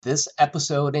This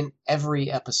episode and every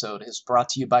episode is brought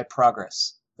to you by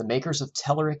Progress, the makers of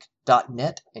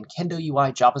Telerik.net and Kendo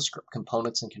UI JavaScript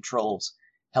components and controls,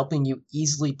 helping you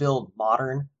easily build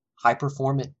modern,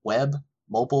 high-performant web,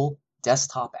 mobile,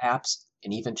 desktop apps,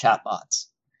 and even chatbots.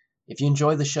 If you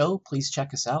enjoy the show, please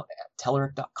check us out at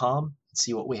Telerik.com and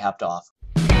see what we have to offer.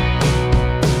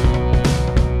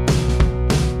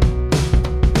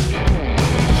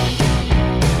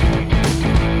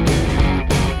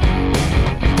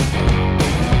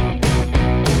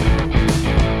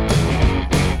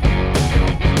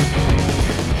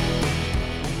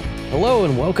 Hello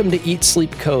and welcome to Eat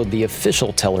Sleep Code, the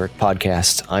official Telerik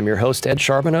podcast. I'm your host, Ed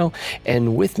Charbonneau,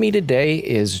 and with me today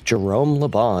is Jerome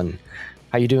Laban.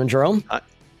 How you doing, Jerome?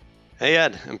 Hey,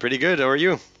 Ed. I'm pretty good. How are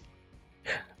you?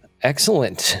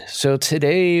 Excellent. So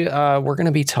today we're going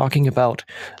to be talking about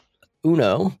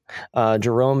Uno.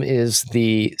 Jerome is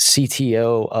the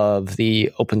CTO of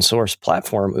the open source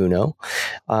platform Uno.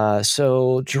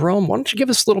 So Jerome, why don't you give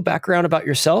us a little background about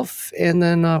yourself, and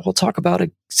then we'll talk about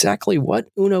exactly what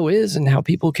Uno is and how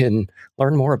people can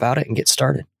learn more about it and get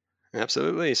started.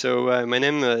 Absolutely. So my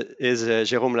name is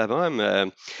Jérôme Laban.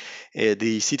 I'm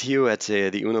the CTO at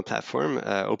the Uno platform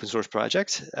open source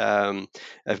project.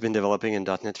 I've been developing in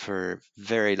 .NET for a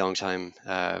very long time,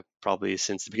 probably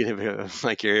since the beginning of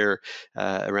my career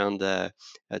around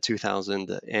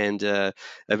 2000. And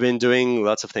I've been doing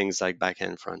lots of things like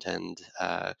backend, front end,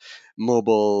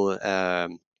 mobile,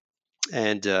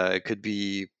 and it could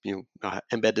be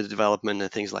embedded development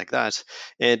and things like that.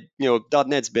 And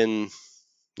 .NET's been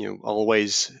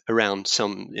always around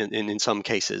in some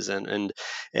cases, and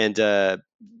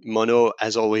Mono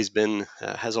has always been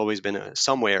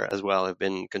somewhere as well. I've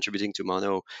been contributing to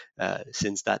Mono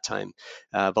since that time.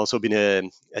 I've also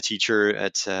been a teacher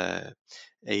at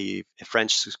a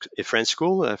French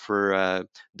school for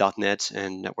 .NET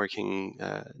and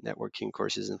networking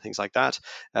courses and things like that,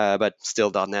 but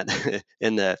still .NET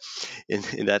in that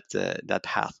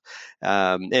path.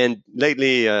 And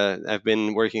lately, I've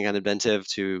been working at Inventive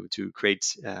to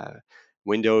create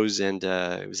Windows and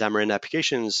Xamarin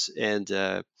applications, and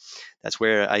that's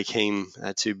where I came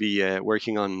to be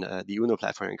working on the Uno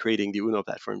platform and creating the Uno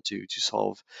platform to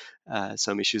solve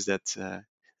some issues that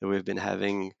we've been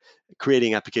having,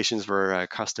 creating applications for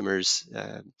customers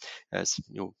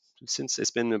since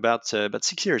it's been about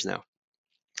 6 years now.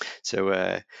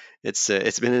 So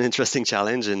it's been an interesting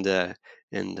challenge, and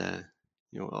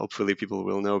hopefully people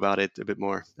will know about it a bit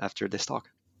more after this talk.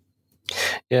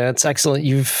 Yeah, it's excellent.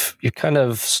 You kind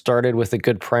of started with a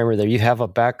good primer there. You have a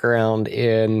background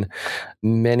in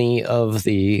many of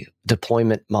the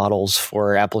deployment models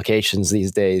for applications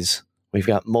these days. We've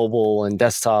got mobile and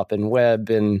desktop and web,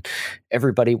 and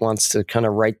everybody wants to kind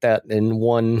of write that in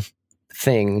one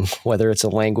thing, whether it's a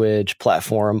language,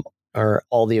 platform, or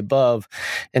all the above,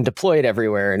 and deploy it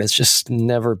everywhere. And it's just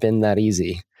never been that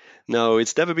easy. No,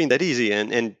 it's never been that easy,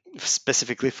 and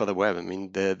specifically for the web. I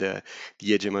mean, the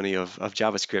hegemony of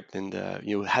JavaScript, and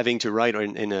having to write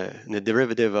in a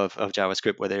derivative of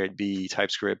JavaScript, whether it be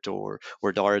TypeScript or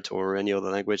Dart or any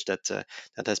other language that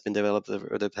has been developed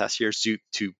over the past years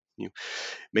to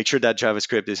make sure that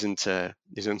JavaScript isn't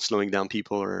slowing down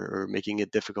people or making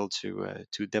it difficult to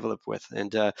develop with.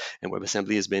 And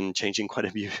WebAssembly has been changing quite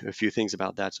a few things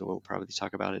about that. So we'll probably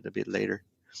talk about it a bit later.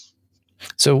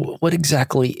 So what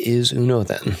exactly is Uno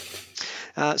then?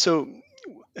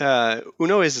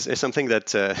 Uno is something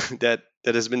that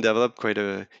that has been developed quite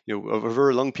over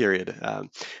a long period.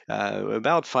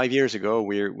 About 5 years ago,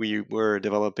 we were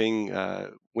developing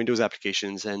Windows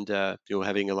applications, and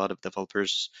having a lot of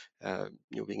developers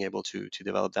being able to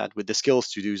develop that with the skills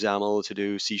to do XAML, to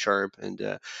do C#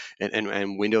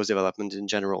 and Windows development in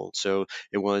general. So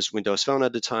it was Windows Phone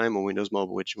at the time, or Windows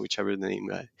Mobile, whichever the name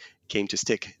came to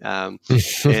stick. And the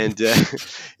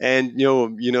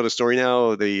story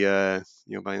now.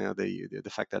 By now the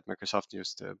fact that Microsoft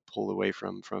just pulled away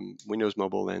from Windows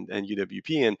Mobile and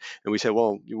UWP, and we said,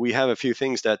 well, we have a few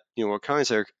things that our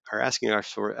clients are asking us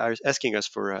for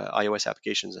iOS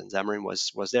applications, and Xamarin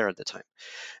was there at the time.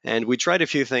 And we tried a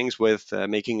few things with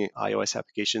making iOS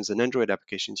applications and Android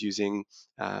applications using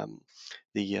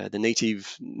the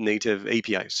native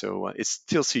API. So it's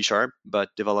still C#, but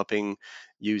developing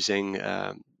using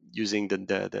the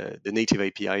native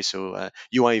API, so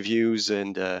UI views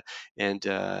and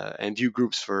view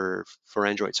groups for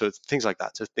Android, so things like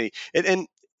that. So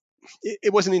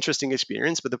it was an interesting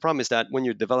experience, but the problem is that when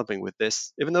you're developing with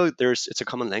this, even though it's a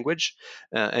common language,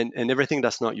 and everything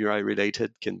that's not UI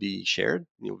related can be shared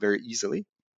very easily,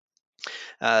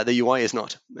 The UI is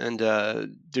not, and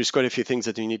there's quite a few things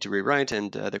that you need to rewrite,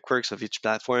 and the quirks of each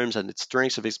platforms and its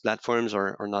strengths of each platforms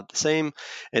are not the same,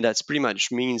 and that's pretty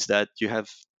much means that you have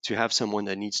to have someone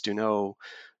that needs to know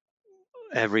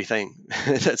everything.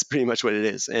 That's pretty much what it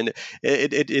is, and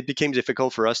it became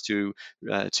difficult for us to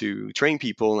train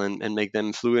people and make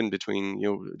them fluent between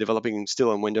developing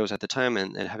still on Windows at the time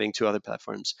and having two other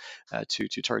platforms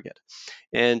to target.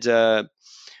 And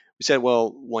we said,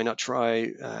 well, why not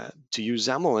try to use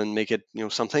XAML and make it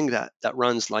something that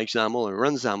runs like XAML or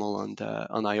runs XAML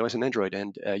on iOS and Android,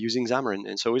 and using Xamarin.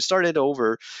 And so we started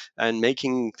over and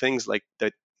making things like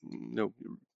that,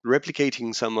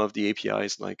 replicating some of the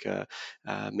APIs, like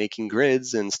making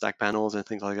grids and stack panels and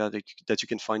things like that you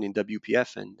can find in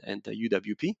WPF and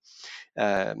UWP.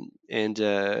 And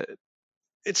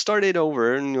it started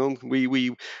over, and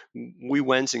we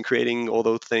went and creating all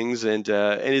those things, and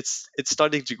it's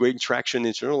starting to gain traction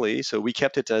internally. So we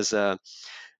kept it as a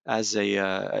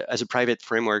private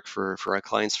framework for our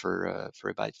clients for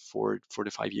about 4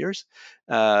 to 5 years.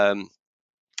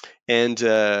 And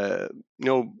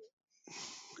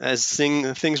as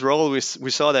things roll, we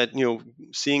saw that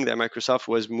seeing that Microsoft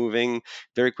was moving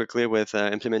very quickly with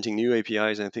implementing new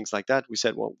APIs and things like that. We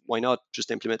said, well, why not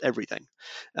just implement everything,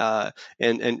 or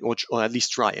at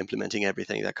least try implementing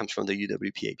everything that comes from the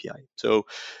UWP API. So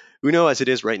Uno, as it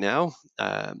is right now,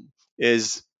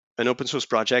 is an open source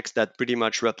project that pretty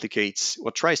much replicates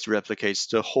or tries to replicate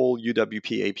the whole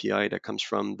UWP API that comes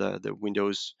from the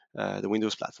Windows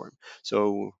platform.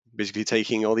 So basically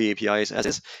taking all the APIs as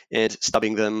is and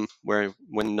stubbing them when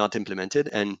not implemented,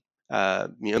 and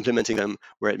implementing them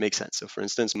where it makes sense. So for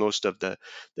instance, most of the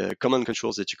command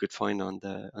controls that you could find on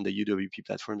the UWP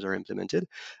platforms are implemented.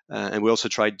 And we also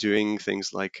tried doing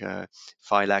things like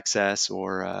file access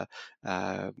or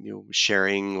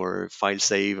sharing or file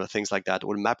save or things like that,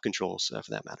 or map controls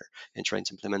for that matter, and trying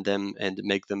to implement them and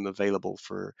make them available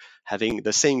for having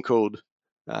the same code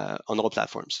on all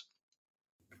platforms.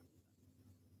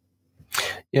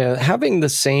 Yeah, having the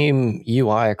same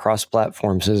UI across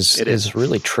platforms is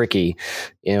really tricky.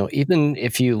 Even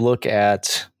if you look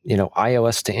at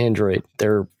iOS to Android,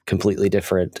 they're completely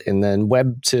different, and then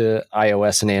web to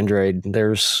iOS and Android,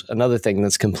 there's another thing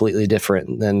that's completely different.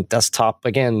 And then desktop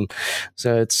again,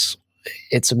 so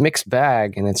it's a mixed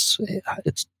bag, and it's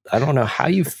I don't know how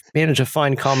you manage to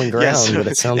find common ground, but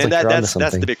it sounds like you're onto something.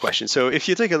 That's the big question. So if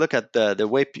you take a look at the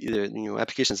way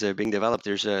applications that are being developed,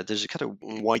 there's a kind of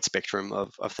wide spectrum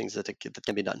of things that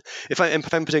can be done. If I'm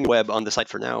putting web on the site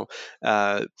for now,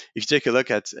 if you take a look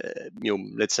at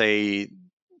let's say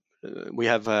we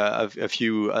have a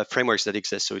few frameworks that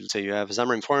exist. So let's say you have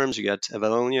Xamarin Forms, you get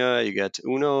Avalonia, you get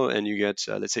Uno, and you get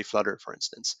let's say Flutter, for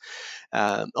instance.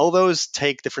 All those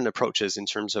take different approaches in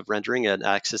terms of rendering and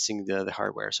accessing the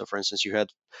hardware. So for instance, you had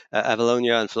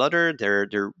Avalonia and Flutter.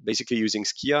 They're basically using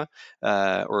Skia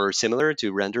or similar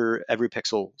to render every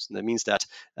pixel. So that means that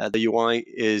the UI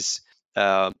is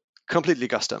completely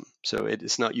custom. So it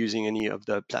is not using any of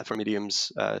the platform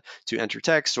idioms to enter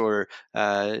text or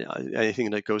anything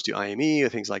that goes to IME or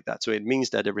things like that. So it means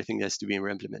that everything has to be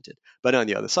implemented. But on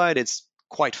the other side, it's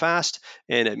quite fast,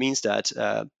 and it means that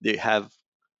they have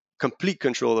complete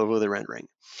control over the rendering.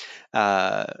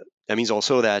 That means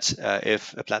also that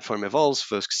if a platform evolves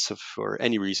for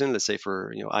any reason, let's say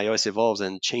for iOS evolves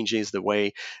and changes the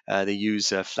way they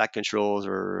use flag controls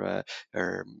or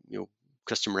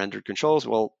custom rendered controls,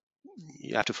 well,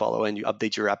 you have to follow and you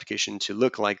update your application to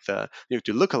look like to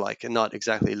look alike and not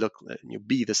exactly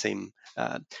be the same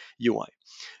UI.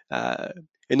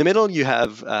 In the middle, you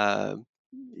have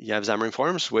Xamarin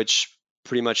Forms, which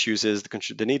pretty much uses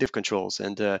the native controls,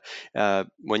 and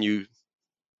when you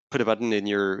put a button in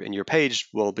your page,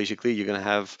 well, basically you're going to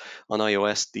have on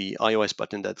iOS the iOS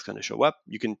button that's going to show up.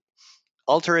 You can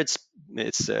alter its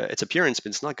appearance,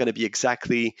 but it's not going to be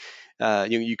exactly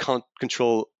you can't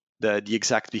control the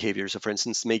exact behavior. So for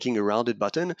instance, making a rounded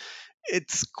button,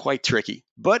 it's quite tricky.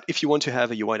 But if you want to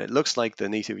have a UI that looks like the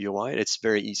native UI, it's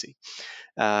very easy.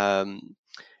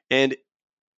 And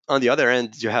on the other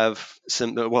end, you have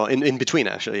some, in between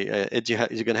actually,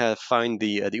 you're going to find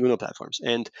the Uno platforms,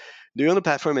 and the Uno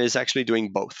platform is actually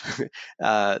doing both.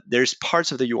 There's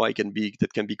parts of the UI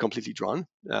that can be completely drawn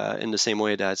in the same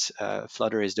way that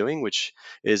Flutter is doing, which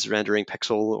is rendering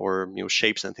pixel or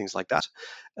shapes and things like that.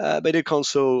 But it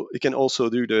can also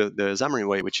do the Xamarin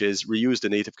way, which is reuse the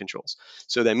native controls.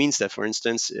 So that means that, for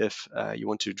instance, if you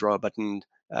want to draw a button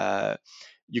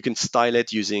you can style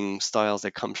it using styles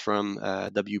that come from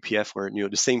WPF, or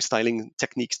the same styling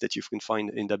techniques that you can find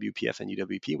in WPF and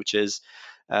UWP, which is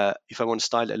if I want a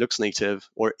style that looks native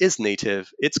or is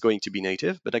native, it's going to be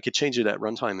native, but I could change it at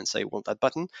runtime and say, well, that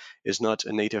button is not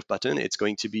a native button. It's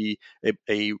going to be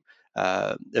a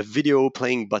video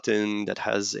playing button that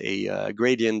has a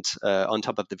gradient on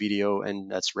top of the video,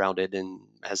 and that's rounded and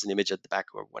has an image at the back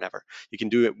or whatever. You can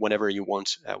do it whenever you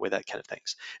want with that kind of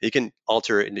things. You can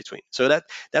alter it in between. So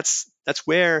that's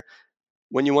where,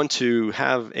 when you want to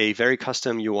have a very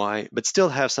custom UI, but still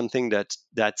have something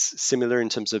that's similar in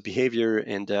terms of behavior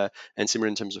and similar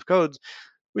in terms of code,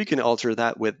 we can alter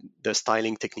that with the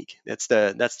styling technique. That's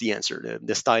the answer.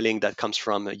 The styling that comes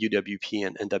from UWP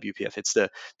and WPF.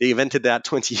 They invented that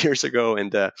 20 years ago,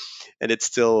 and it's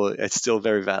still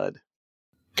very valid.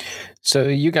 So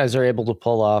you guys are able to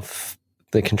pull off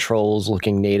the controls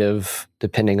looking native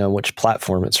depending on which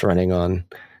platform it's running on,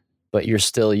 but you're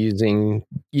still using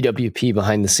UWP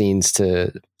behind the scenes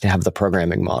to have the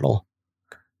programming model.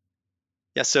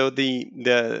 Yeah, so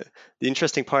the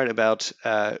interesting part about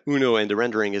Uno and the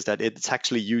rendering is that it's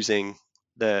actually using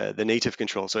the native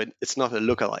control. So it's not a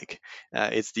lookalike.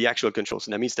 It's the actual controls.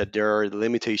 And that means that there are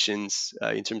limitations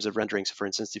in terms of rendering. So for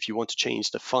instance, if you want to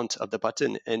change the font of the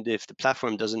button, and if the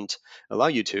platform doesn't allow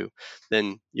you to,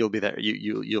 then you'll be there.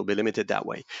 You'll be limited that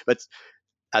way. But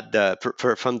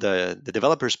from the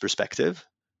developer's perspective,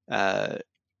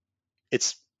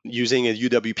 it's using a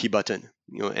UWP button,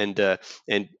 and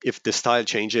if the style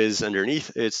changes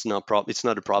underneath, it's not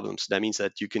a problem. So that means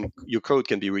that your code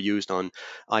can be reused on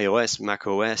iOS, Mac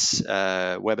OS,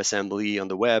 WebAssembly on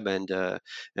the web, and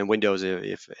Windows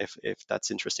if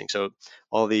that's interesting. So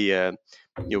all the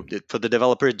for the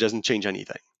developer, it doesn't change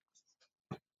anything.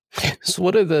 So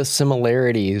what are the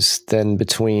similarities then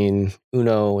between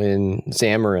Uno and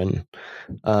Xamarin?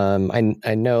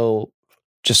 I know,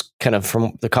 just kind of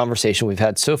from the conversation we've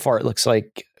had so far, it looks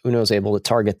like Uno is able to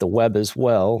target the web as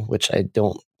well, which I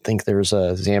don't think there's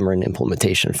a Xamarin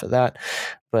implementation for that.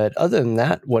 But other than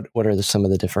that, what are some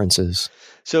of the differences?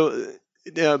 So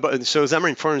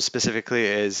Xamarin Forms specifically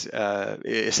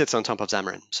it sits on top of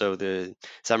Xamarin. So the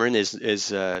Xamarin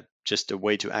is just a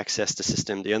way to access the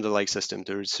system, the underlying system.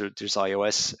 There's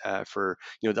iOS for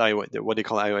what they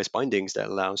call iOS bindings that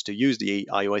allows to use the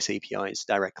iOS APIs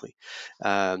directly.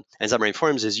 And Xamarin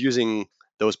Forms is using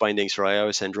those bindings for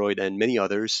iOS, Android, and many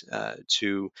others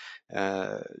to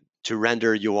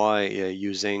render UI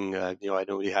using, I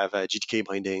know they have GTK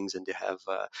bindings, and they have,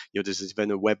 this is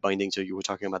even a web binding. So you were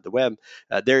talking about the web.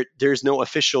 There's no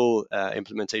official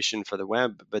implementation for the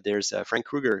web, but there's Frank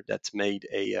Krueger that's made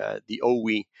the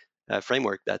OWE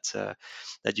framework that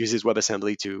uses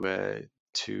WebAssembly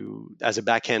to as a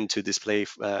backend to display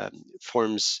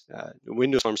forms,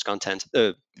 Windows Forms content,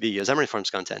 the Xamarin Forms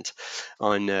content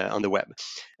on the web.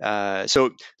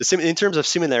 So in terms of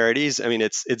similarities, I mean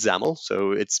it's XAML,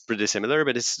 so it's pretty similar,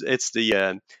 but it's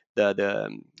the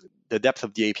depth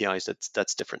of the APIs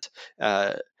that's different.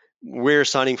 We're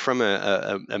starting from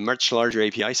a much larger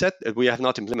API set that we have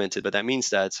not implemented, but that means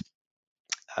that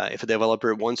if a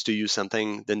developer wants to use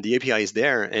something, then the API is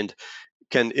there and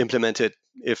can implement it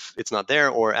if it's not there,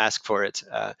 or ask for it.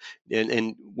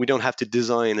 And we don't have to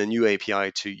design a new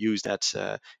API to use that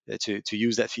to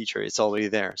use that feature. It's already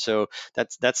there. So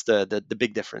that's the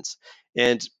big difference.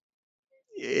 And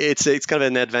it's kind of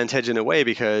an advantage in a way,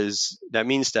 because that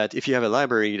means that if you have a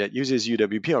library that uses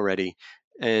UWP already,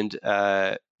 and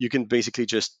you can basically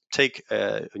just take,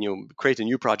 create a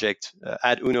new project,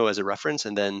 add Uno as a reference,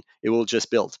 and then it will just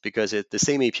build, because the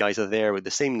same APIs are there with the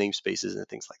same namespaces and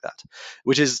things like that,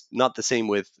 which is not the same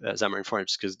with Xamarin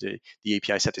Forms, because the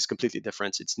API set is completely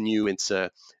different. It's new. It's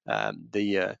the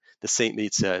same.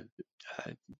 It's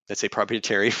let's say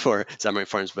proprietary for Xamarin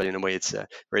Forms, but in a way it's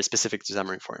very specific to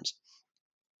Xamarin Forms.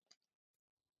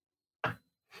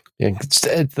 Yeah,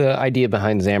 the idea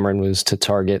behind Xamarin was to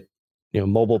target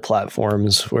mobile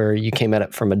platforms, where you came at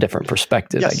it from a different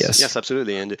perspective, yes, I guess. Yes,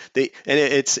 absolutely. And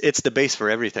it's the base for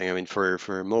everything. I mean,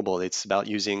 for mobile, it's about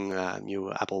using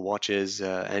Apple Watches,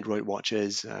 Android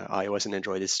watches, iOS and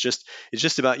Android. It's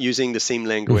just about using the same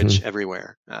language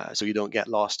everywhere, so you don't get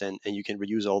lost, and you can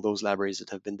reuse all those libraries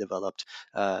that have been developed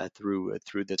through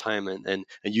the time, and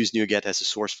use NuGet as a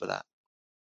source for that.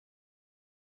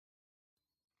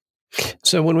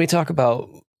 So when we talk about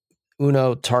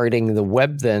Uno targeting the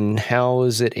web, then how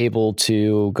is it able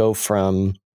to go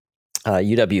from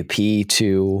UWP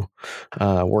to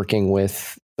working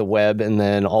with the web, and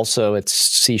then also it's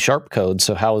C# code.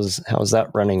 So how is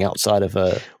that running outside of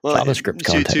a JavaScript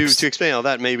context? To explain all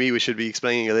that, maybe we should be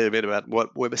explaining a little bit about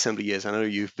what WebAssembly is. I know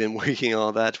you've been working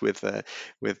on that with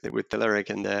Telerik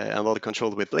and a lot of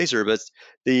control with Blazor, but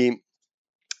the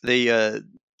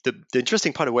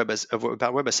interesting part about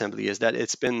WebAssembly is that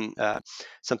it's been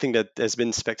something that has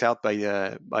been spec'd out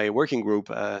by a working group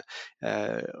for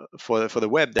the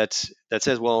web that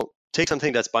says, well, take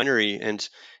something that's binary and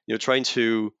trying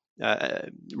to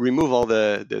remove all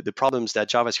the problems that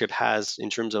JavaScript has in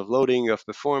terms of loading, of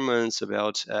performance,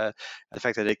 about the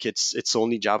fact that it's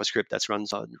only JavaScript that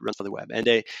runs for the web. And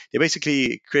they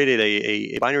basically created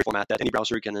a binary format that any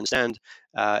browser can understand,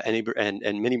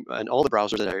 and all the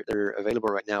browsers that are available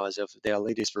right now as of their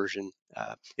latest version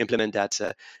implement that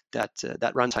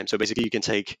runtime. So basically, you can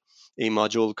take a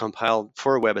module compiled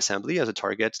for WebAssembly as a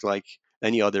target, like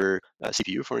any other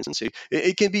CPU, for instance.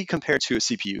 It can be compared to a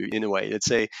CPU in a way. Let's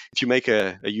say if you make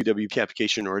a UWP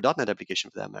application or a .NET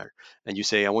application for that matter, and you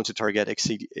say, I want to target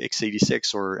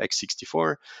x86 or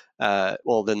x64,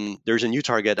 well, then there's a new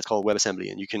target that's called WebAssembly,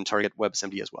 and you can target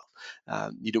WebAssembly as well.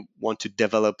 You don't want to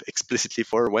develop explicitly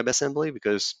for WebAssembly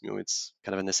because it's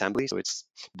kind of an assembly, so it's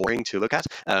boring to look at.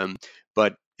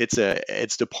 But it's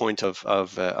the point of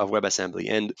WebAssembly,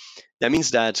 and that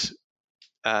means that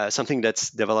something that's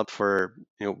developed for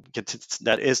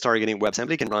that is targeting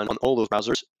WebAssembly can run on all those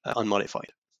browsers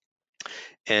unmodified.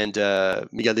 And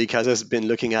Miguel de Icaza has been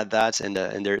looking at that, and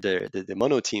the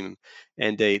Mono team,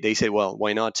 and they say, well,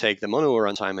 why not take the Mono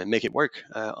runtime and make it work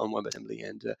on WebAssembly?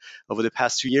 And over the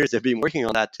past 2 years, they've been working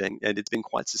on that, and it's been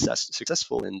quite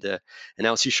successful. And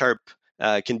now C#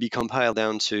 can be compiled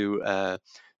down to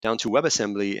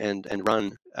WebAssembly and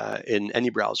run in any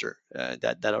browser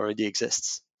that already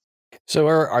exists. So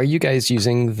are you guys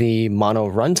using the Mono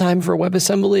runtime for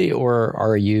WebAssembly, or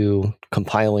are you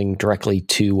compiling directly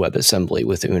to WebAssembly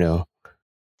with Uno?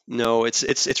 No,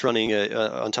 it's running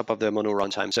on top of the Mono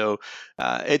runtime. So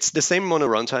it's the same Mono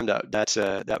runtime that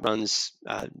runs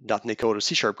 .NET code or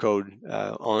C# code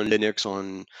on Linux,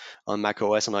 on Mac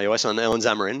OS, on iOS, on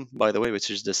Xamarin, by the way, which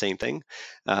is the same thing.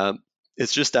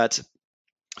 It's just that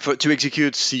to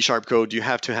execute C# code, you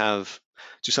have to have,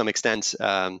 to some extent,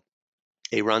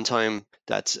 a runtime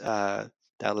that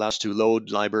allows to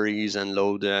load libraries and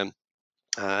load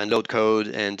code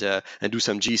and do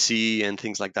some GC and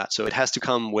things like that. So it has to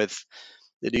come with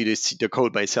the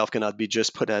code by itself cannot be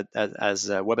just put as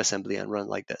WebAssembly and run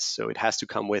like this. So it has to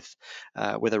come with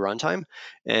a runtime,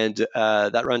 and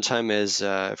that runtime is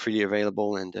freely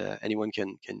available, and anyone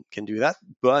can do that.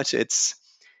 But it's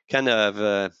kind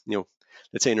of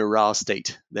let's say in a raw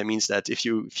state. That means that if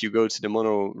you go to the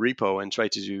Mono repo and try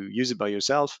to use it by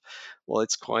yourself, well,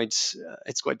 it's quite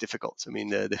difficult. I mean,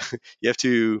 you have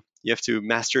to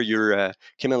master your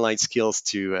command line skills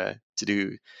to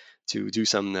do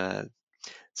some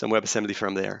WebAssembly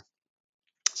from there.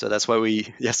 So that's why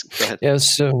yes, go ahead. Yeah,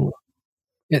 so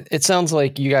it sounds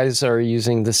like you guys are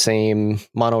using the same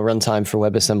Mono runtime for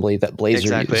WebAssembly that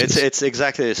Blazor uses. It's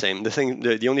exactly the same.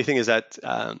 The only thing is that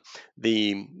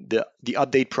the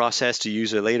update process to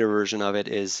use a later version of it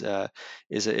is a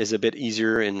bit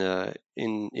easier in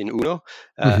Uno.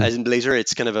 As in Blazor,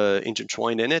 it's kind of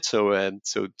intertwined in it. So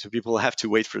people have to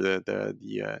wait for the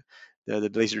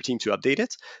Blazor team to update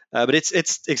it. But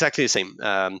it's exactly the same.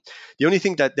 The only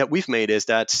thing that we've made is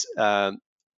that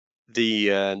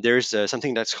there's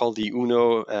something that's called the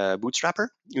Uno bootstrapper,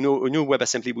 Uno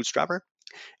WebAssembly bootstrapper,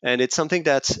 and it's something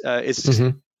that is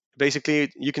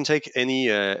basically you can take any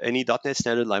 .NET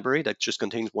standard library that just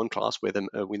contains one class with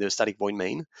a static void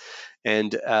main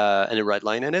and a write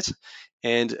line in it,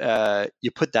 and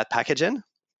you put that package in,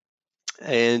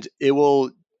 and it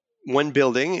will, when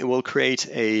building, it will create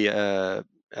a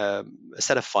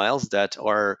set of files that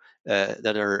are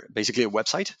basically a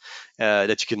website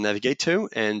that you can navigate to,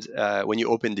 and when you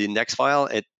open the index file,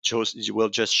 it will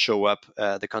just show up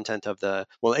the content of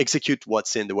execute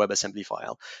what's in the WebAssembly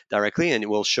file directly, and it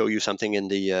will show you something in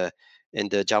the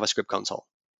JavaScript console.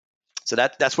 So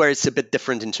that's where it's a bit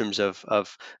different in terms of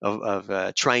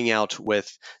trying out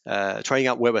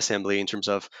WebAssembly in terms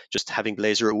of just having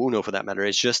Blazor or Uno for that matter.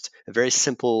 It's just a very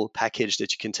simple package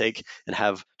that you can take and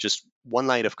have just one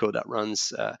line of code that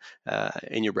runs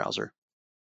in your browser.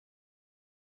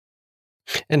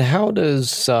 And how does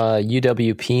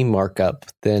UWP markup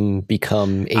then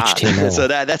become HTML? So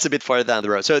that's a bit farther down the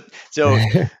road. So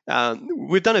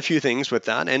we've done a few things with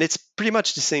that, and it's pretty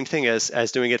much the same thing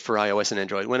as doing it for iOS and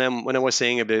Android. When I was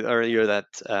saying a bit earlier that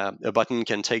a button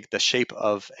can take the shape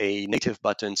of a native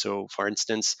button. So for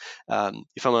instance,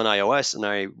 if I'm on iOS and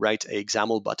I write a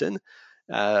XAML button,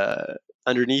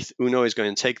 underneath, Uno is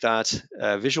going to take that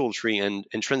visual tree and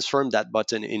transform that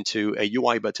button into a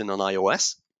UI button on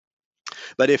iOS.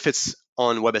 But if it's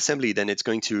on WebAssembly, then it's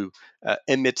going to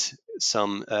emit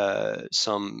some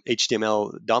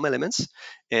HTML DOM elements,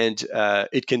 and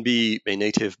it can be a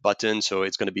native button, so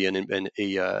it's going to be an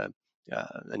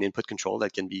input control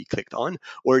that can be clicked on,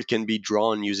 or it can be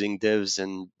drawn using divs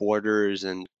and borders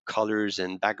and colors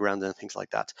and backgrounds and things like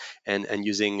that, and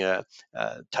using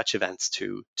touch events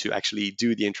to actually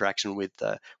do the interaction with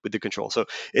the control. So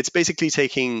it's basically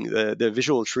taking the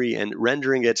visual tree and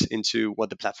rendering it into what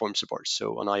the platform supports.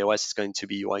 So on iOS, it's going to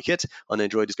be UIKit. On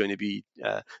Android, it's going to be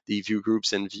the view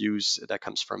groups and views that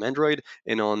comes from Android,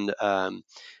 and on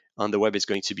the web, it's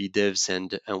going to be divs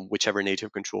and whichever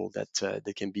native control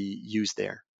that can be used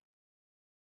there.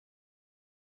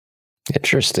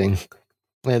 Interesting.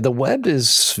 The web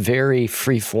is very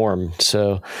free form,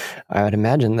 so I would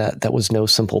imagine that was no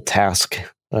simple task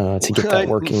to get that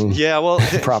working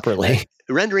properly.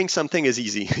 Rendering something is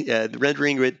easy.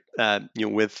 Rendering with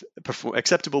with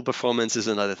acceptable performance is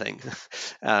another thing.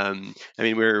 I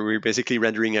mean, we're basically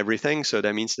rendering everything, so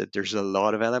that means that there's a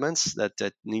lot of elements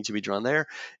that need to be drawn there,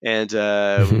 and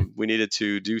we needed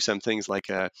to do some things like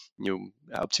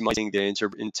optimizing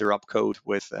the interrupt code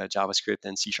with JavaScript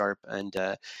and C#,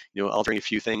 and altering a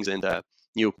few things, and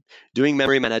doing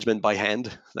memory management by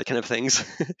hand, that kind of things.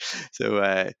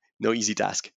 So no easy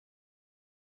task.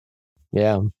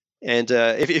 Yeah. And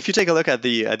if you take a look at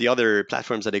the other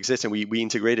platforms that exist, and we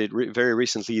integrated very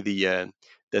recently the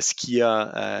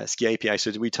Skia API.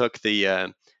 So we took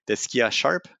the Skia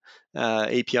Sharp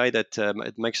API that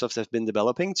Microsoft has been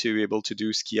developing to be able to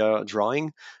do Skia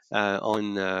drawing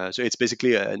on. So it's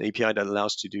basically an API that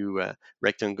allows to do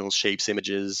rectangle shapes,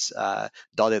 images,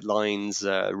 dotted lines,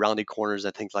 rounded corners,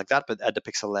 and things like that, but at the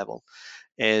pixel level.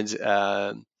 And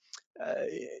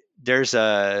there's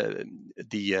the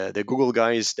Google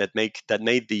guys that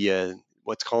made the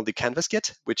what's called the Canvas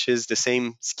kit, which is the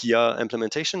same Skia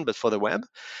implementation but for the web.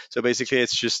 So basically,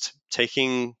 it's just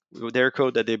taking their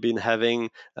code that they've been having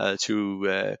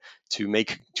to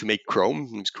make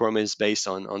Chrome. Chrome is based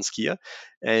on Skia,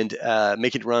 and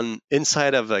make it run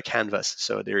inside of a canvas.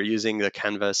 So they're using the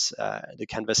canvas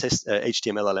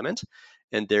HTML element,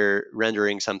 and they're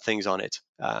rendering some things on it.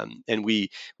 And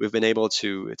we've been able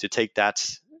to take that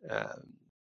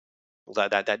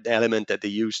element that they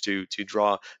use to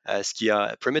draw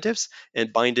Skia primitives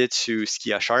and bind it to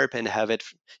Skia Sharp and have it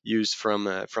used from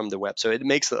the web. So it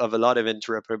makes a lot of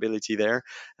interoperability there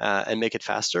and make it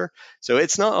faster. So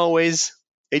it's not always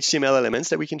HTML elements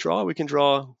that we can draw. We can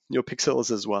draw pixels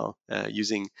as well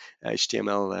using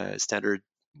HTML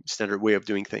standard way of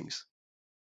doing things.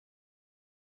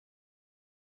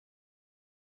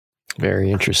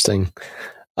 Very interesting.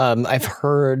 I've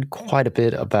heard quite a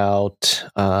bit about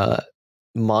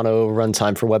mono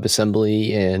runtime for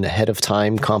WebAssembly and ahead of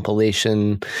time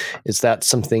compilation. Is that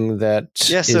something that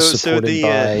is supported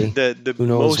by the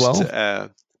Uno most, as well?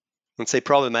 Let's say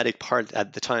problematic part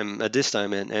at this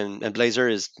time, and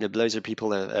Blazor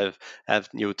people have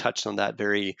touched on that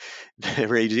very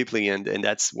very deeply, and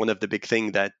that's one of the big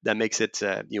thing that makes it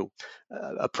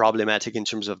a problematic in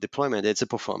terms of deployment. It's a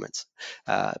performance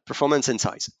and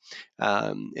size,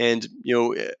 and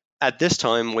at this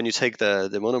time, when you take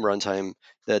the mono runtime,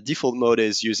 the default mode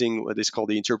is using what is called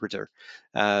the interpreter.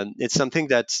 It's something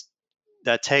that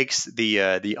takes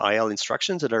the IL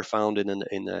instructions that are found in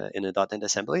a .NET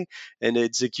assembly and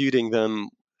executing them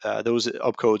those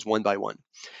opcodes one by one.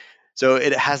 So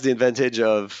it has the advantage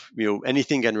of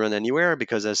anything can run anywhere,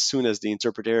 because as soon as the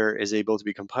interpreter is able to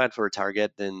be compiled for a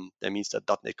target, then that means that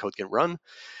 .NET code can run.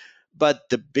 But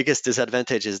the biggest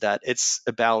disadvantage is that it's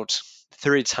about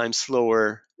 30 times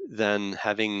slower than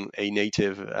having a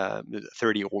native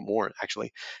 30 or more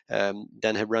actually than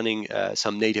running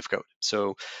some native code.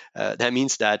 So that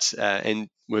means that and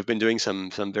we've been doing some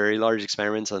very large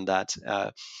experiments on that,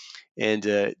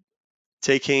 and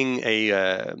taking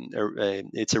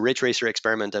it's a ray tracer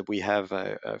experiment that we have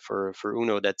for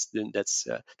Uno that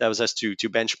was us to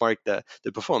benchmark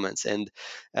the performance, and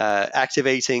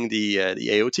activating the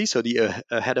AOT, so the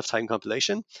ahead of time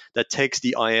compilation that takes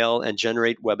the IL and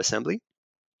generate WebAssembly.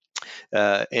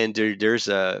 And there's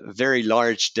a very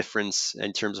large difference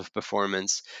in terms of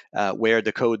performance, where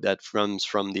the code that comes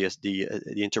from the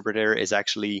interpreter is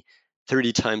actually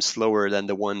 30 times slower than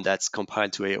the one that's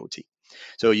compiled to AOT.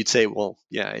 So you'd say, well,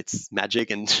 yeah, it's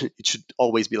magic and it should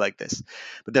always be like this.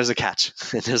 But there's a catch.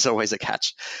 There's always a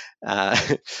catch.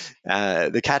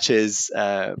 The catch is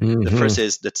the first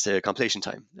is that's compilation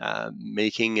time.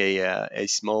 Making a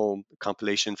small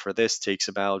compilation for this takes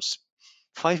about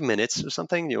 5 minutes or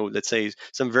something. Let's say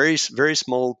some very very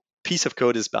small piece of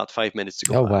code is about 5 minutes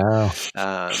to Oh, compile.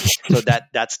 wow. So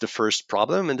that's the first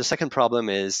problem, and the second problem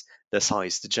is the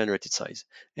size, the generated size.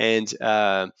 And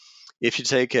if you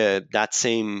take that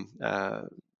same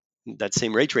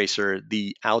ray tracer,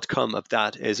 the outcome of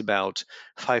that is about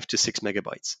 5 to 6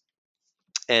 megabytes.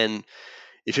 And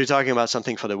if you're talking about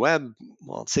something for the web,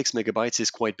 well, 6 megabytes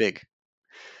is quite big.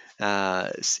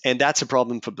 And that's a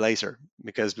problem for Blazor,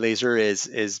 because Blazor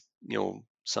is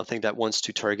something that wants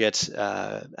to target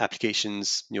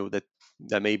applications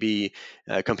that may be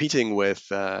competing with,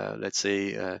 let's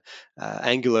say,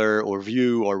 Angular or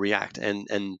Vue or React,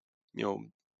 and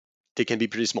they can be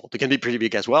pretty small. They can be pretty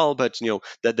big as well, but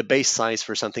the base size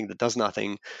for something that does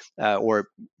nothing, or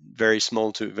very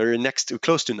small to very next to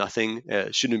close to nothing,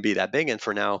 shouldn't be that big. And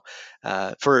for now,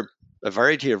 for a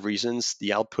variety of reasons,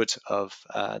 the output of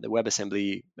the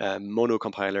WebAssembly mono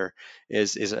compiler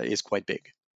is quite big.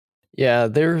 Yeah,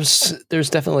 there's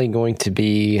definitely going to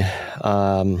be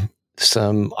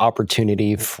some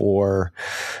opportunity for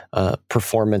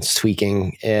performance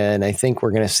tweaking, and I think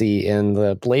we're going to see in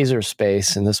the Blazor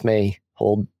space, and this may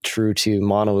hold true to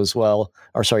Uno as well,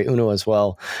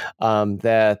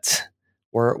 that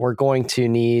we're going to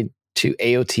need to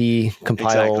AOT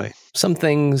compile Exactly. some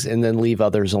things and then leave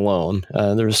others alone.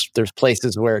 There's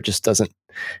places where it just doesn't.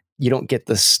 You don't get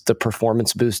the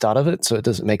performance boost out of it, so it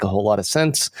doesn't make a whole lot of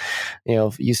sense.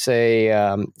 If you say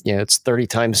it's 30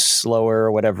 times slower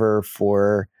or whatever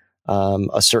for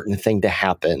a certain thing to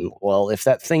happen, well, if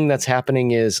that thing that's happening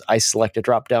is I select a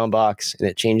drop down box and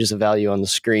it changes a value on the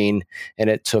screen and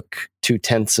it took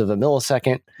 0.2 of a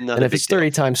millisecond, and if it's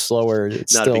 30 times slower,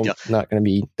 it's still not going to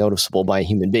be noticeable by a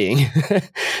human being.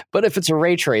 But if it's a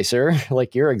ray tracer,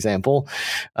 like your example,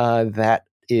 that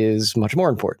is much more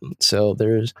important. So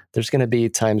there's going to be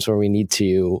times where we need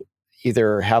to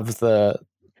either have the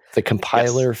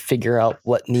compiler figure out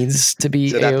what needs to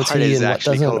be AOT and what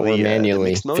doesn't, or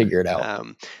manually figure it out.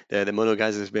 The Mono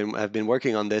guys have been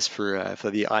working on this for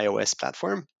the iOS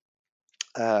platform.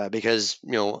 Because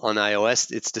on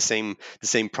iOS it's the same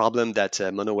problem that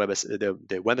the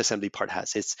WebAssembly part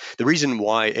has. It's the reason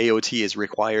why AOT is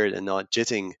required and not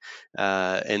jitting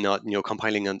and not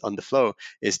compiling on the flow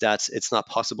is that it's not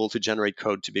possible to generate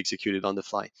code to be executed on the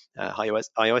fly.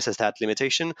 iOS has that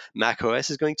limitation. macOS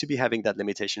is going to be having that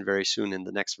limitation very soon in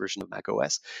the next version of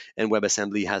macOS, and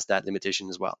WebAssembly has that limitation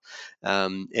as well.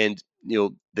 And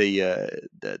the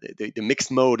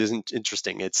mixed mode isn't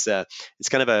interesting. It's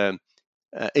kind of a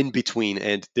in between,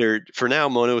 and there for now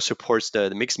Mono supports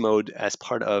the mixed mode as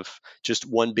part of just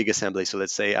one big assembly. So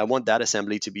let's say I want that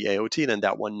assembly to be AOT'd and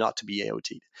that one not to be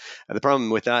AOT'd. The problem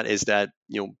with that is that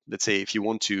let's say if you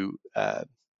want to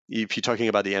if you're talking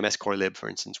about the MS Core lib, for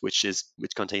instance, which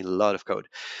contains a lot of code,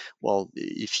 well,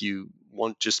 if you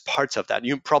want just parts of that,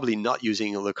 you're probably not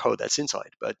using all the code that's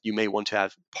inside, but you may want to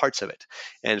have parts of it.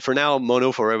 And for now,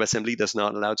 Mono for WebAssembly does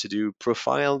not allow to do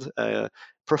profiled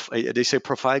they say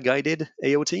profile guided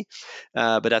AOT,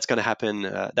 but that's going to happen.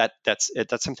 That's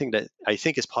something that I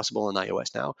think is possible on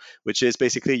iOS now, which is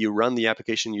basically you run the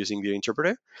application using the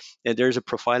interpreter, and there's a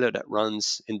profiler that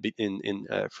runs in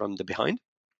from the behind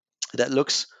that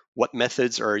looks what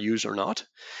methods are used or not,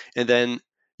 and then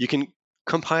you can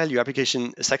compile your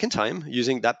application a second time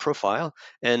using that profile,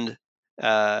 and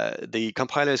the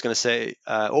compiler is going to say,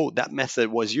 oh, that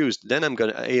method was used. Then I'm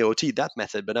going to AOT that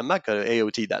method, but I'm not going to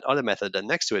AOT that other method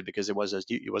next to it because it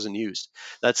wasn't used.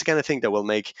 That's the kind of thing that will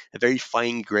make a very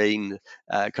fine-grained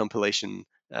compilation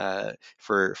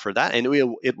for that, and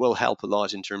it will help a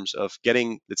lot in terms of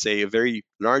getting, let's say, a very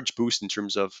large boost in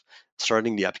terms of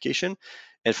starting the application.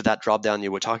 And for that dropdown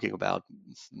you were talking about,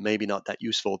 maybe not that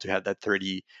useful to have that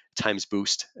 30 times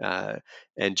boost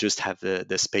and just have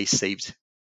the space saved.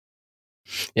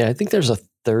 Yeah, I think there's a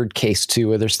third case too,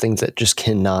 where there's things that just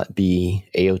cannot be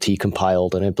AOT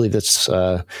compiled, and I believe it's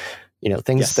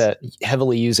things that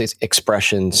heavily use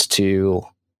expressions to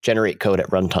generate code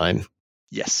at runtime.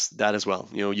 Yes, that as well.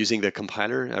 Using the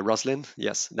compiler, Roslyn.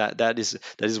 Yes, that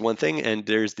is one thing, and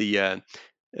there's the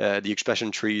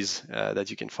expression trees that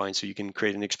you can find. So you can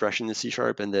create an expression in C#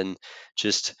 and then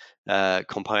just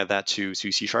compile that to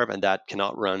C#, and that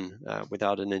cannot run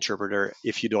without an interpreter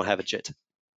if you don't have a JIT.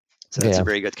 So that's a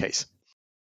very good case.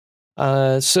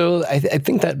 So I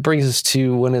think that brings us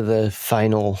to one of the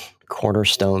final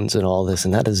cornerstones in all this,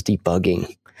 and that is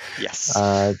debugging. Yes.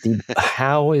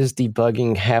 How is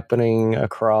debugging happening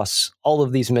across all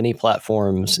of these many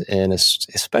platforms, and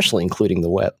especially including the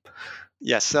web?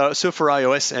 Yes. So for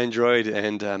iOS, Android,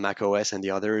 and macOS and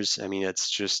the others, I mean, it's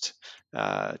just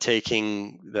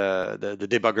taking the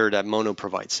debugger that Mono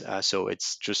provides. So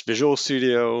it's just Visual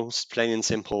Studio, it's plain and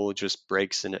simple, just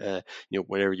breaks and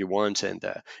whatever you want, and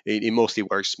it mostly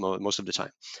works most of the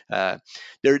time.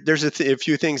 There's a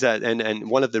few things that, and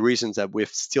one of the reasons that we've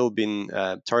still been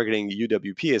targeting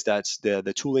UWP is that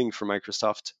the tooling for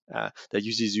Microsoft that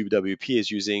uses UWP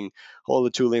is using all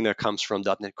the tooling that comes from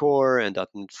 .NET Core and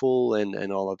 .NET Full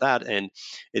and all of that, and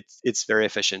it's very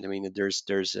efficient. I mean, there's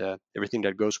everything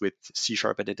that goes with C#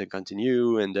 edit and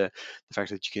continue, and the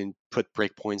fact that you can put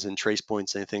breakpoints and trace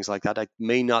points and things like that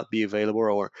may not be available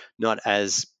or not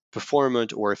as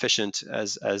performant or efficient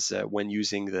as when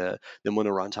using the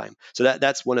Mono runtime. So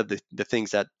that's one of the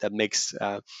things that makes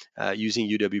using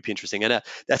UWP interesting, and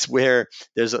that's where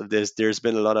there's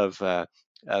been a lot of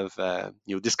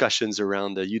discussions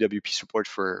around the UWP support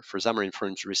for Xamarin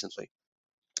Forms recently.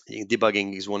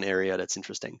 Debugging is one area that's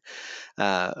interesting,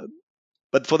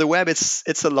 but for the web,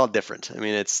 it's a lot different. I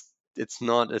mean, it's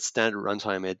not a standard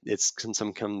runtime. It's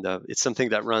something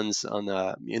that runs on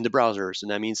in the browsers,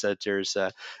 and that means that there's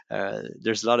a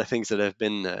lot of things that have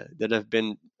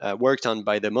been worked on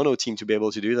by the Mono team to be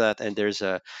able to do that. And there's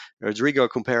Rodrigo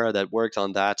Compera that worked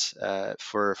on that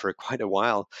for quite a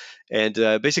while, and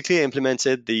basically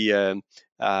implemented that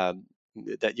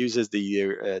uses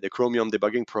the Chromium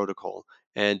debugging protocol,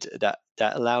 and that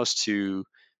allows to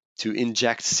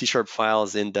inject C#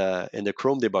 files in the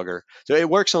Chrome debugger. So it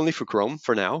works only for Chrome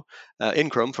for now, in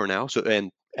Chrome for now. So, and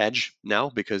Edge now,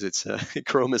 because it's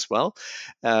Chrome as well.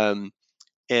 And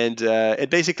it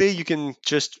basically, you can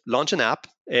just launch an app,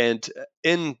 and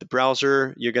in the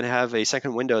browser you're going to have a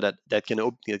second window that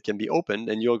can be opened,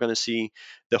 and you're going to see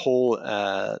the whole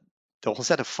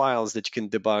set of files that you can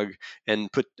debug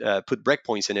and put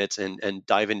breakpoints in it and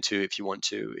dive into if you want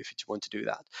to do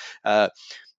that.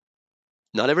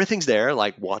 Not everything's there,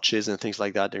 like watches and things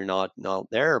like that. They're not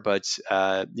there, but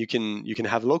you can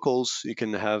have locals. You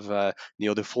can have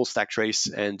the full stack trace,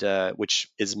 and which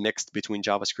is mixed between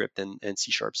JavaScript and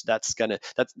C#. So that's kind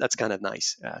of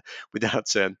nice.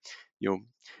 Without in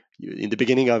the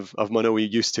beginning of Mono, we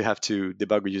used to have to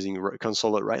debug using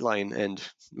console at write line, and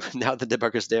now the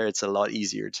debugger's there, it's a lot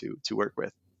easier to work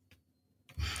with.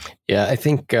 Yeah, I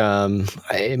think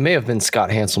it may have been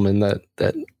Scott Hanselman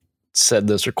that said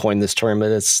this or coined this term,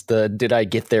 but it's the "did I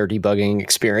get there" debugging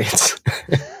experience.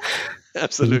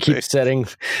 Absolutely. Keep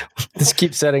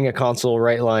setting a console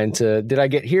write line to "did I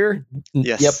get here?"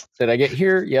 Yes. Yep. Did I get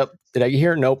here? Yep. Did I get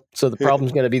here? Nope. So the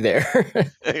problem's going to be there.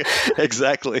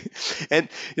 Exactly. And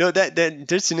that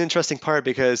there's an interesting part,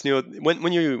 because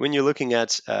when you're looking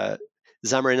at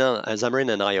Xamarin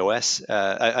and iOS,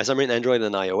 Xamarin Android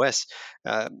and iOS,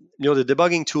 the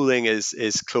debugging tooling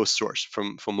is closed source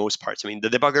for most parts. I mean, the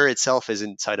debugger itself is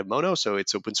inside of Mono, so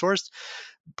it's open sourced,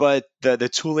 but the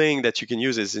tooling that you can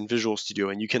use is in Visual Studio,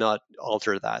 and you cannot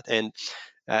alter that. And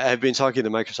I've been talking to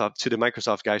the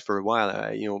Microsoft guys for a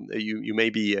while. You may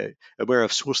be aware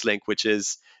of SourceLink, which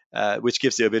gives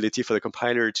the ability for the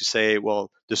compiler to say,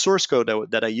 well, the source code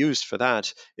that I used for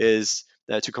that is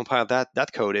to compile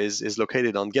that code is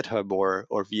located on GitHub or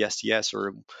VSTS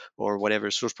or whatever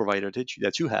source provider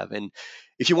that you have. And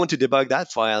if you want to debug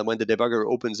that file, when the debugger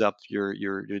opens up your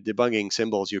debugging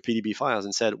symbols, your PDB files,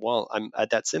 and said, well, I'm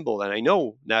at that symbol, and I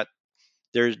know that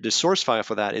the source file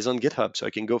for that is on GitHub, so I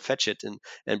can go fetch it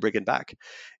and bring it back.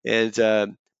 And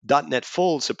 .NET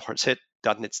Full supports it.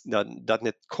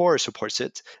 .NET Core supports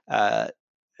it.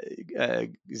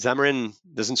 Xamarin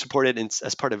doesn't support it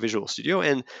as part of Visual Studio,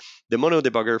 and the Mono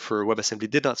debugger for WebAssembly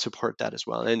did not support that as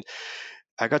well. And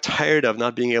I got tired of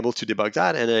not being able to debug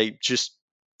that, and I just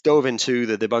dove into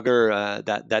the debugger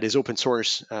that is open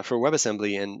source for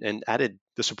WebAssembly and added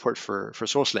the support for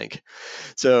SourceLink.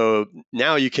 So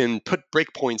now you can put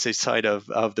breakpoints inside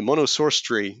of the Mono source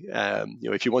tree.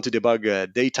 If you want to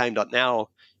debug daytime.now,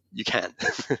 you can.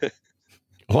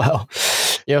 Wow.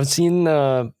 Yeah, I've seen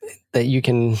that you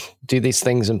can do these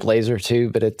things in Blazor too,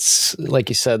 but it's like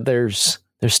you said, there's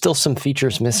still some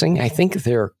features missing. I think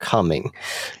they're coming.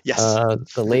 Yes.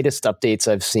 The latest updates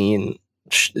I've seen,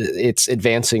 it's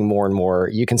advancing more and more.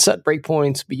 You can set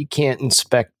breakpoints, but you can't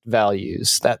inspect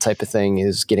values. That type of thing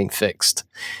is getting fixed.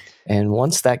 And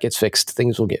once that gets fixed,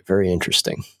 things will get very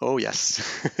interesting. Oh yes,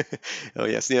 oh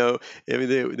yes.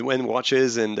 When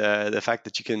watches and the fact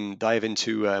that you can dive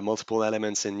into multiple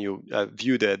elements and you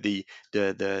view the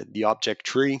object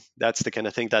tree, that's the kind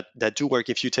of thing that do work.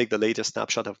 If you take the latest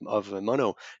snapshot of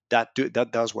Mono, that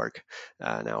does work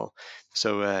now.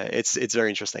 So it's very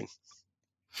interesting.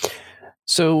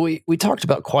 So we talked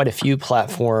about quite a few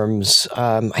platforms.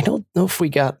 I don't know if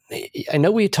I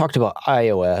know we talked about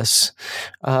iOS.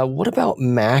 What about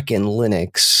Mac and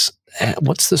Linux?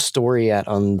 What's the story at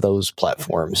on those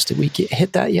platforms? Did we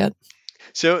hit that yet?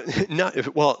 So,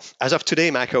 not well as of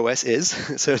today, Mac OS is.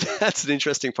 So that's the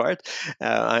interesting part.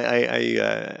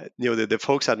 The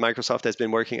folks at Microsoft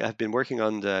have been working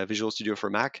on the Visual Studio for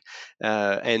Mac,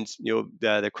 and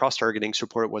the cross targeting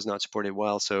support was not supported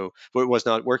well, so it was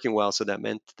not working well. So that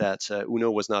meant that Uno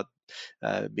was not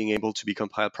being able to be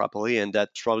compiled properly, and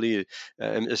that's probably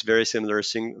is very similar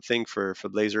thing for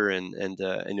Blazor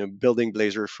and building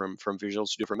Blazor from Visual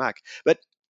Studio for Mac, but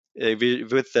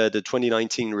with the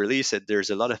 2019 release, there's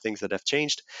a lot of things that have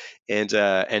changed, and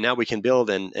now we can build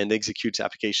and execute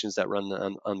applications that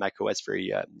run on macOS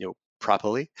very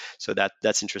properly. So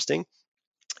that's interesting.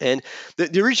 And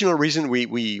the original reason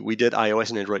we did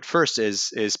iOS and Android first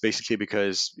is basically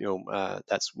because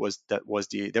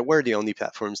that were the only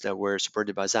platforms that were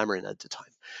supported by Xamarin at the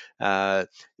time.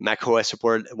 Mac OS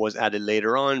support was added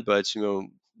later on, but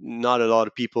not a lot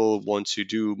of people want to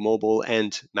do mobile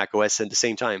and Mac OS at the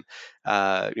same time.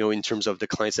 In terms of the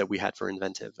clients that we had for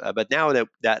Inventive. But now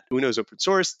that Uno is open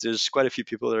source, there's quite a few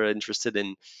people that are interested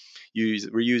in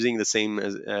we're using the same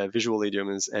visual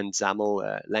idioms and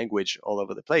XAML language all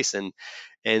over the place, and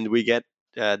we get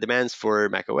demands for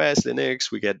Mac OS,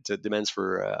 Linux. We get demands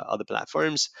for other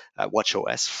platforms,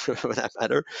 WatchOS for that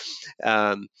matter.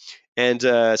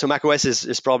 So Mac OS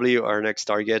is probably our next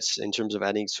target in terms of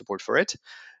adding support for it,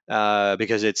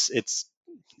 because it's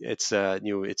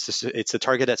a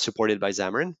target that's supported by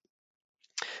Xamarin.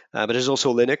 But there's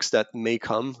also Linux that may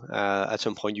come at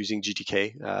some point using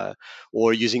GTK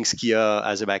or using Skia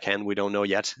as a backend. We don't know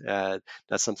yet.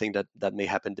 That's something that may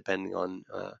happen depending on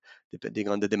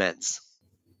the demands.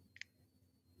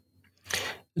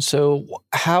 So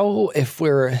how, if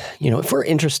we're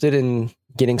interested in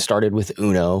getting started with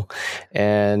Uno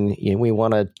and we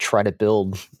want to try to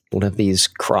build one of these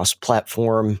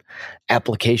cross-platform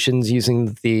applications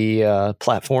using the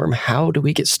platform, how do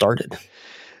we get started?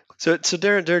 So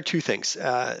there are two things.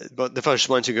 But the first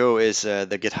one to go is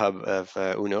the GitHub of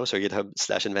Uno, so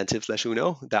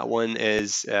GitHub/Inventive/Uno. That one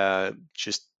is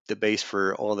just the base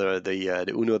for all the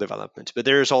Uno development. But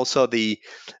there's also the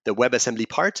WebAssembly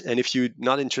part. And if you're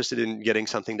not interested in getting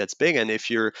something that's big, and if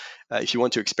you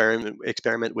want to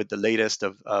experiment with the latest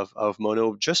of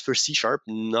Mono just for C#,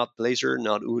 not Blazor,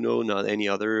 not Uno, not any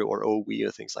other, or OWE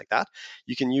or things like that,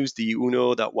 you can use the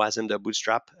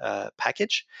uno.wasm.bootstrap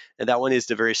package, and that one is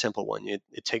the very simple one.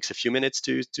 It takes a few minutes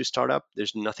to start up.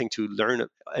 There's nothing to learn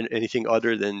anything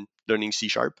other than learning C#,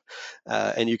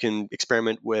 and you can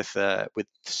experiment with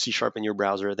C# in your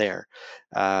browser there.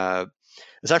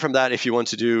 Aside from that, if you want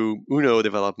to do Uno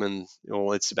development,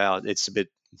 it's a bit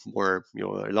more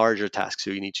a larger task.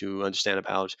 So you need to understand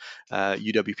about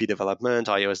UWP development,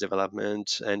 iOS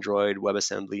development, Android,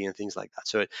 WebAssembly, and things like that.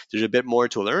 So there's a bit more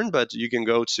to learn, but you can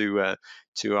go to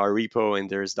our repo, and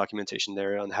there's documentation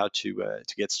there on how to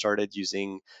get started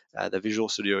using the Visual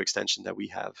Studio extension that we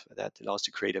have that allows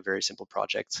to create a very simple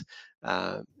project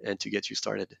and to get you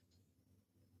started.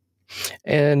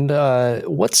 And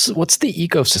what's the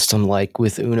ecosystem like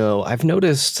with Uno? I've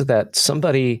noticed that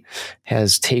somebody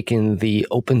has taken the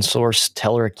open source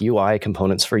Telerik UI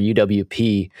components for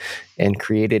UWP and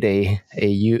created a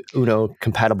Uno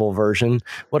compatible version.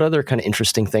 What other kind of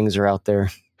interesting things are out there?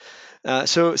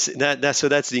 So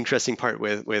that's the interesting part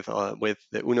with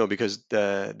the Uno, because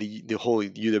the whole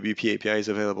UWP API is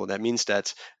available. That means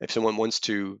that if someone wants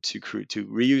to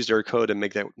reuse their code and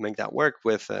make that work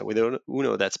with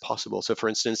Uno, that's possible. So for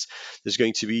instance, there's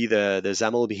going to be the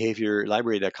XAML behavior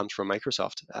library that comes from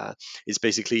Microsoft. It's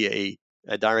basically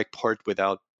a direct port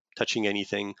without touching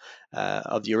anything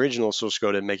of the original source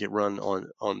code and make it run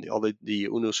on all the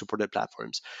Uno supported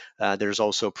platforms. There's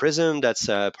also Prism that's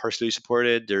partially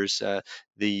supported. There's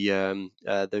the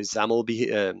XAML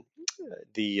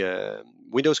the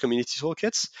Windows Community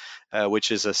Toolkits,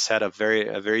 which is a set of very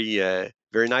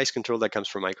nice control that comes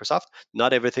from Microsoft.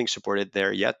 Not everything supported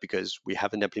there yet because we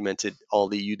haven't implemented all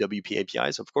the UWP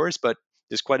APIs, of course, but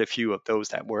there's quite a few of those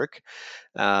that work.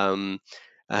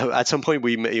 At some point,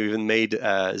 we even made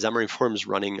Xamarin Forms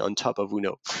running on top of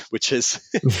Uno, which is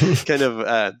kind of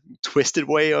a twisted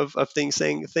way of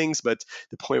saying things. But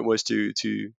the point was to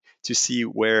see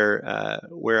where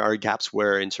our gaps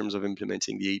were in terms of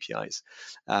implementing the APIs,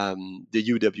 the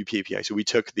UWP API. So we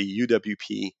took the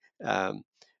UWP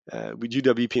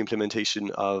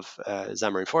implementation of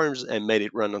Xamarin Forms and made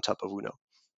it run on top of Uno.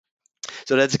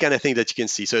 So that's the kind of thing that you can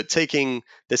see. So taking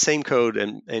the same code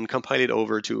and compile it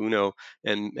over to Uno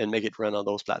and make it run on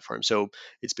those platforms. So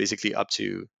it's basically up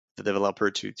to the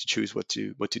developer to choose what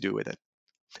to do with it.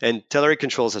 and Telerik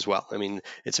controls as well. I mean,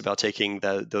 it's about taking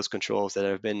those controls that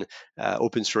have been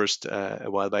open sourced a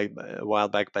while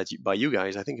back by you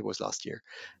guys. I think it was last year,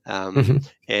 Mm-hmm.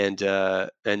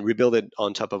 and rebuild it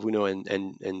on top of Uno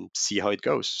and see how it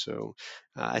goes. So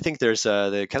I think there's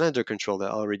the calendar control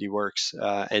that already works,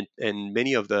 and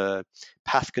many of the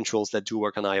path controls that do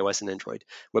work on iOS and Android.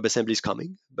 WebAssembly is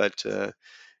coming, but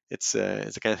it's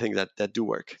the kind of thing that do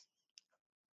work.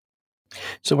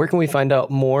 So where can we find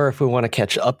out more if we want to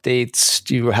catch updates?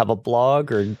 Do you have a blog,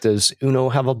 or does Uno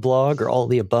have a blog, or all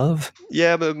the above?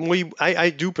 Yeah, but I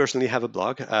do personally have a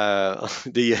blog.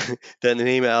 The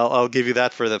name I'll give you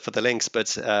that for the links.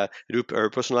 But I do a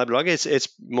personal blog. It's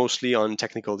mostly on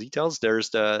technical details. There's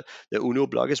the Uno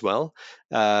blog as well,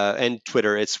 and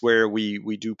Twitter. It's where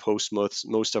we do post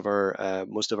most of our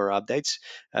updates,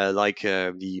 like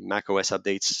the macOS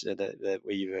updates that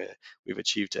we've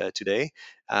achieved today.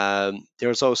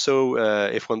 There's also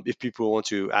if people want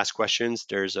to ask questions,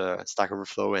 there's Stack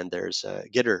Overflow, and there's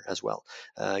Gitter as well.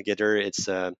 Gitter,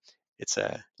 it's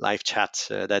a live chat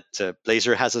that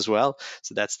Blazor has as well.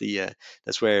 So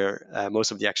that's where most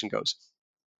of the action goes.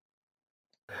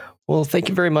 Well, thank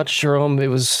you very much, Jerome. It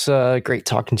was great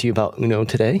talking to you about Uno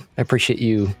today. I appreciate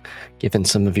you giving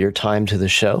some of your time to the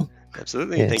show.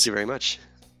 Absolutely. Thank you very much.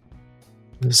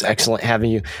 It was excellent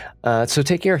having you. So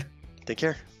take care. Take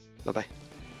care. Bye-bye.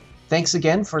 Thanks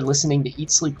again for listening to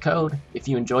Eat Sleep Code. If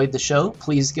you enjoyed the show,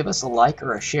 please give us a like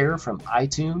or a share from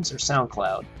iTunes or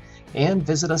SoundCloud, and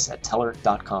visit us at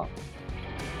Telerik.com.